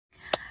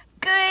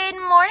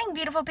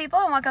morning, beautiful people,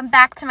 and welcome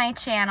back to my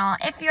channel.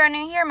 If you are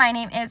new here, my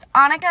name is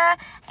Annika,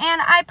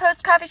 and I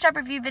post coffee shop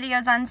review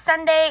videos on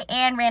Sunday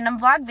and random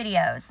vlog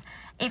videos.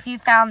 If you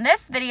found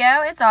this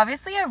video, it's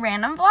obviously a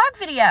random vlog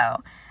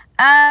video.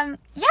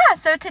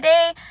 So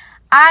today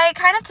I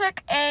kind of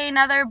took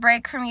another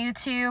break from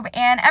YouTube,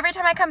 and every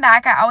time I come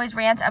back, I always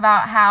rant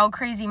about how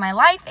crazy my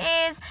life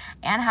is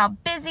and how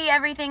busy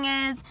everything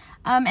is.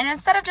 And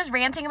instead of just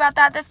ranting about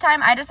that this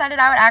time, I decided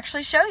I would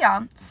actually show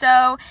y'all.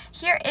 So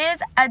here is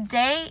a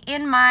day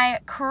in my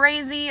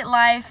crazy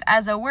life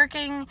as a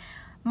working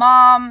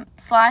mom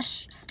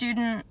slash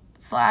student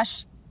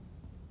slash,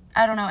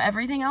 I don't know,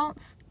 everything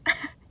else.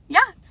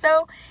 Yeah,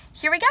 so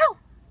here we go.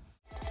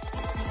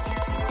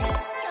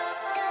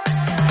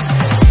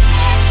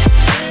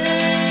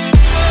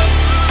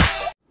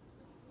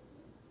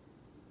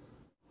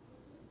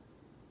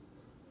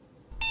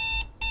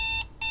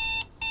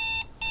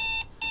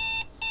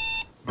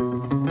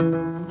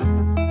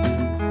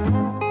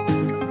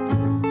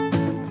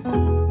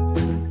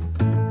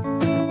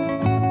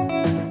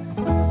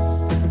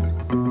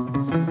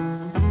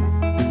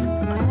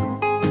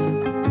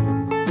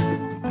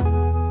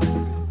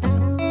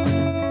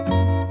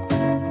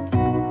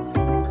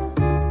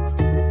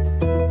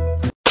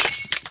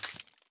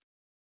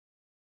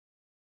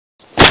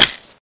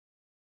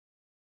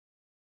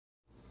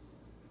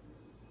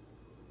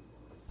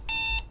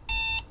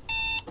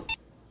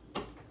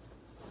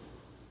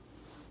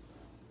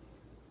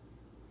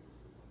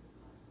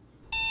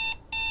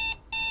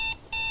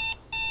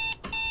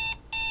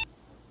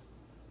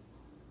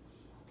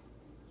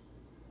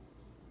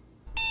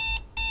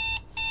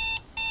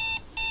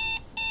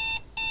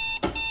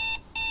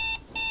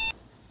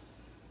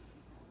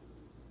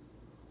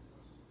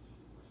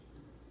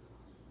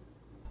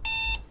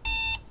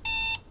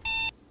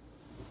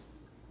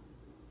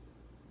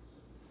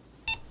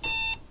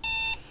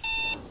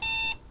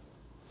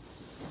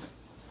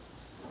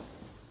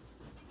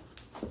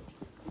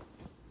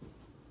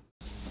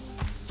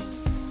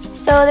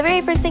 So the very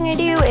first thing I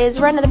do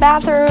is run to the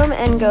bathroom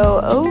and go,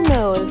 oh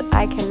no,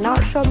 I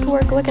cannot show up to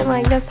work looking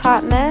like this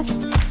hot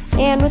mess.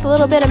 And with a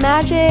little bit of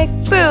magic,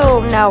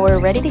 boom, now we're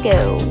ready to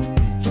go.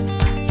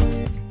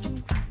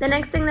 The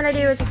next thing that I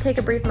do is just take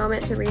a brief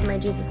moment to read my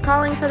Jesus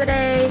Calling for the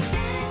day.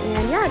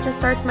 And yeah, it just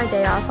starts my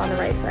day off on the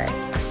right foot.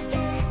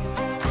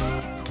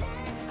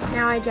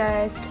 Now I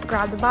just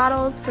grab the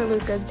bottles for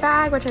Luca's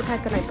bag, which I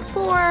packed the night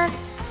before.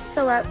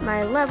 Fill up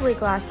my lovely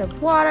glass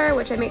of water,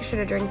 which I make sure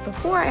to drink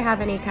before I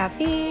have any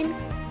caffeine,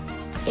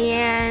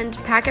 and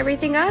pack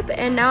everything up,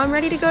 and now I'm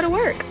ready to go to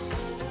work.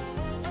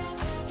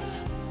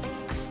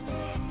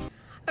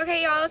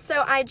 Okay, y'all,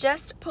 so I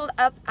just pulled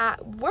up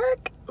at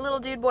work. Little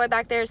dude boy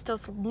back there is still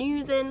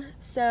snoozing,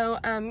 so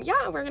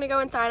yeah, we're gonna go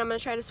inside. I'm gonna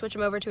try to switch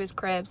him over to his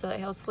crib so that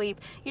he'll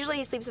sleep. Usually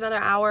he sleeps another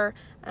hour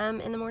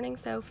in the morning,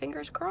 so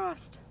fingers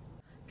crossed.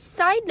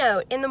 Side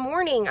note, in the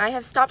morning, I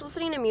have stopped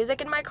listening to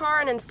music in my car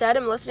and instead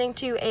I'm listening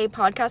to a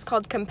podcast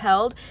called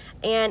Compelled,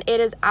 and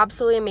it is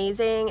absolutely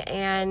amazing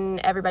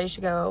and everybody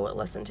should go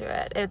listen to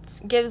it.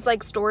 It gives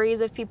like stories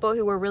of people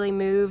who were really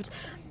moved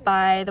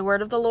by the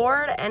word of the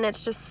Lord, and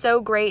it's just so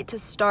great to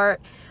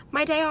start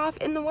my day off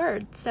in the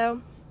word,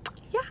 so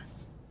yeah.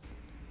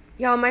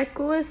 Y'all, my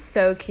school is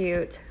so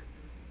cute.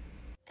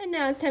 And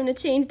now it's time to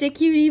change to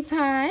cutie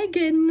pie.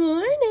 Good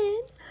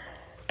morning.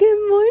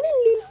 Good morning,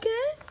 Luca.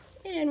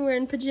 And we're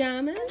in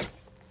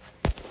pajamas.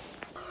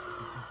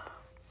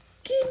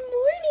 Good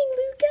morning,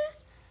 Luca.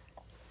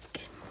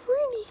 Good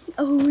morning.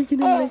 Oh, we're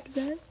gonna lick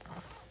that.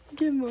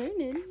 Good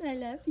morning. I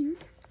love you.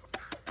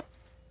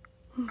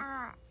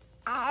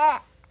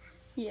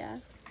 Yeah.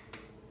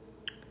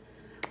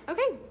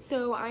 Okay,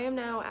 so I am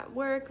now at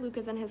work.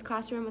 Luca's in his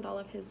classroom with all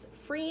of his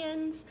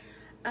friends.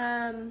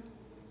 Yeah,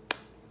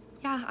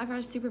 I've got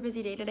a super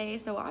busy day today,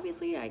 so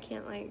obviously I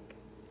can't like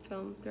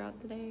film throughout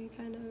the day,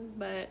 kind of,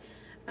 but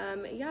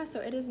yeah,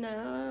 so it is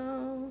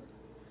now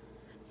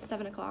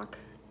 7 o'clock,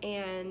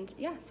 and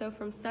yeah, so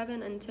from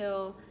 7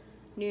 until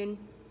noon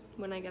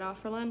when I get off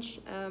for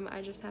lunch,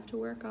 I just have to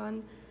work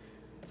on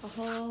a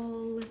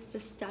whole list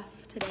of stuff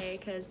today,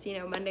 because you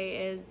know Monday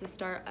is the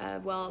start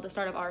of, well, the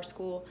start of our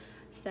school,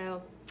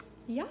 so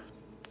yeah.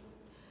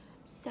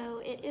 So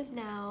it is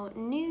now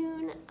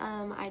noon.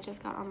 I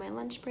just got on my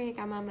lunch break.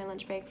 I'm on my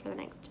lunch break for the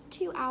next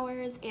 2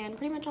 hours, and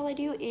pretty much all I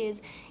do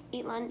is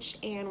eat lunch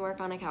and work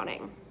on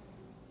accounting.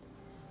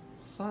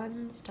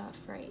 Fun stuff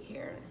right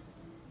here.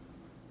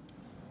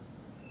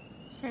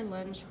 For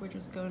lunch, we're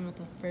just going with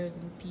a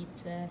frozen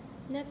pizza.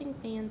 Nothing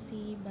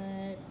fancy,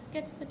 but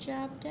gets the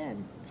job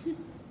done.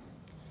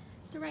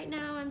 So right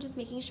now, I'm just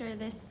making sure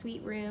this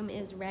sweet room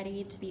is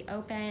ready to be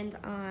opened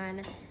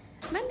on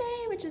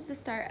Monday, which is the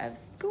start of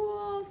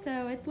school,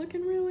 so it's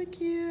looking really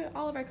cute.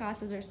 All of our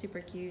classes are super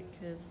cute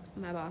because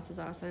my boss is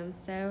awesome.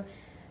 So,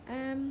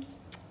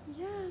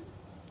 yeah,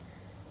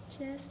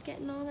 just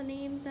getting all the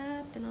names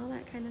up and all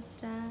that kind of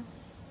stuff.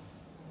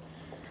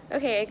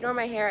 Okay, ignore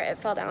my hair, it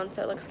fell down,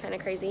 so it looks kind of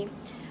crazy.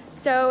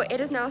 So it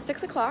is now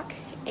 6 o'clock,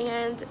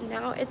 and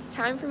now it's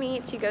time for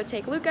me to go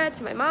take Luca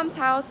to my mom's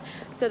house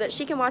so that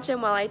she can watch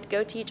him while I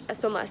go teach a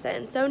swim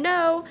lesson. So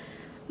no,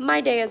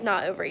 my day is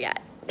not over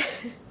yet.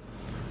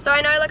 So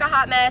I know I look a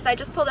hot mess. I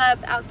just pulled up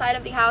outside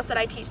of the house that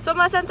I teach swim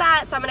lessons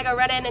at, so I'm gonna go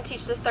run in and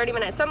teach this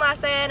 30-minute swim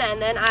lesson,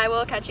 and then I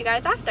will catch you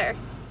guys after.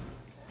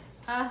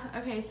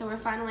 Okay, so we're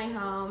finally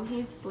home.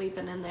 He's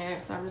sleeping in there,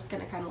 so I'm just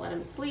gonna kind of let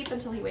him sleep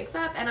until he wakes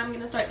up, and I'm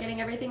gonna start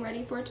getting everything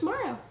ready for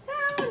tomorrow.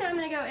 So now I'm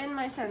gonna go in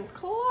my son's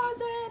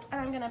closet,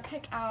 and I'm gonna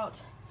pick out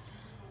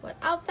what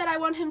outfit I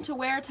want him to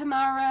wear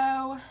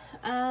tomorrow.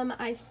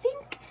 I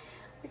think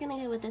we're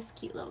gonna go with this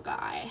cute little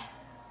guy.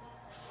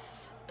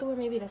 Or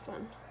maybe this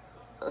one.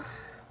 Ugh.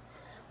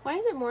 Why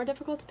is it more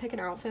difficult to pick an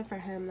outfit for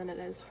him than it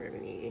is for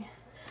me?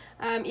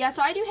 Yeah,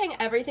 so I do hang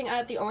everything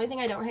up. The only thing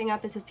I don't hang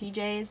up is his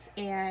PJs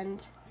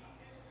and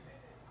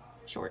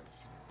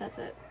shorts. That's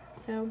it.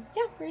 So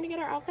yeah, we're gonna get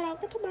our outfit out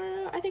for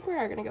tomorrow. I think we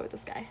are gonna go with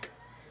this guy.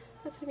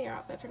 That's gonna be our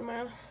outfit for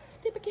tomorrow.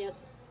 Super cute.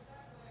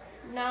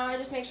 Now I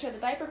just make sure the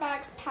diaper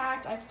bag's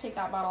packed. I have to take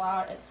that bottle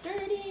out. It's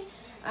dirty.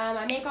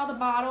 I make all the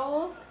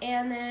bottles,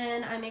 and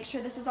then I make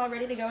sure this is all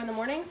ready to go in the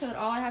morning, so that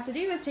all I have to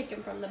do is take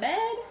him from the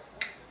bed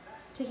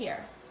to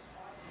here.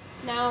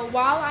 Now,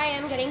 while I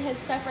am getting his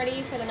stuff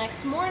ready for the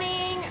next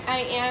morning, I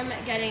am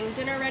getting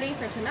dinner ready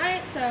for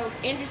tonight. So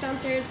Andrew's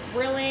downstairs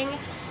grilling,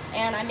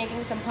 and I'm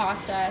making some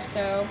pasta.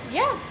 So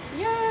yeah,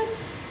 yum.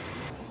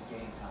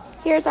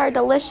 Here's our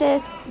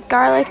delicious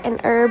garlic and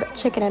herb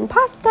chicken and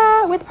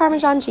pasta with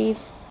Parmesan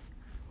cheese.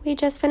 We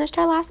just finished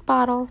our last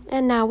bottle,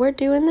 and now we're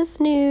doing the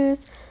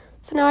snooze.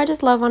 So now I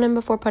just love on him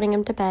before putting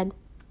him to bed.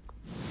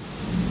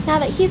 Now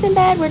that he's in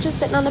bed, we're just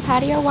sitting on the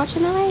patio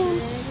watching the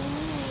rain.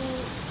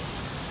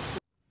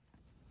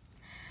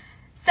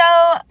 So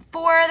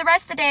for the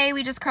rest of the day,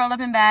 we just curled up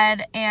in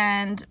bed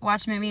and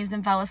watched movies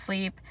and fell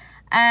asleep.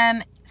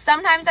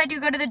 Sometimes I do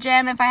go to the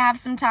gym if I have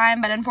some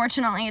time, but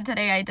unfortunately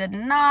today I did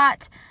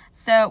not.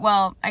 So,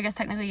 well, I guess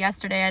technically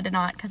yesterday I did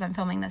not because I'm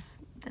filming this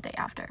the day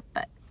after.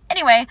 But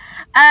anyway,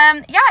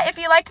 yeah, if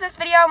you liked this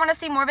video and want to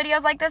see more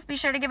videos like this, be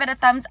sure to give it a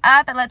thumbs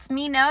up. It lets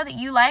me know that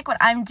you like what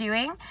I'm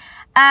doing.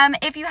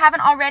 If you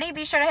haven't already,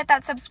 be sure to hit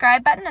that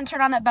subscribe button and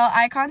turn on that bell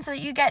icon so that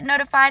you get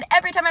notified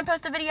every time I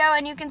post a video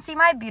and you can see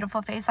my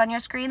beautiful face on your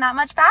screen that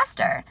much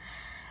faster.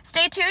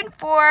 Stay tuned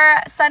for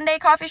Sunday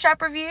coffee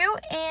shop review,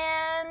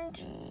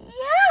 and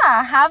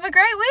yeah, have a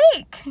great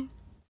week.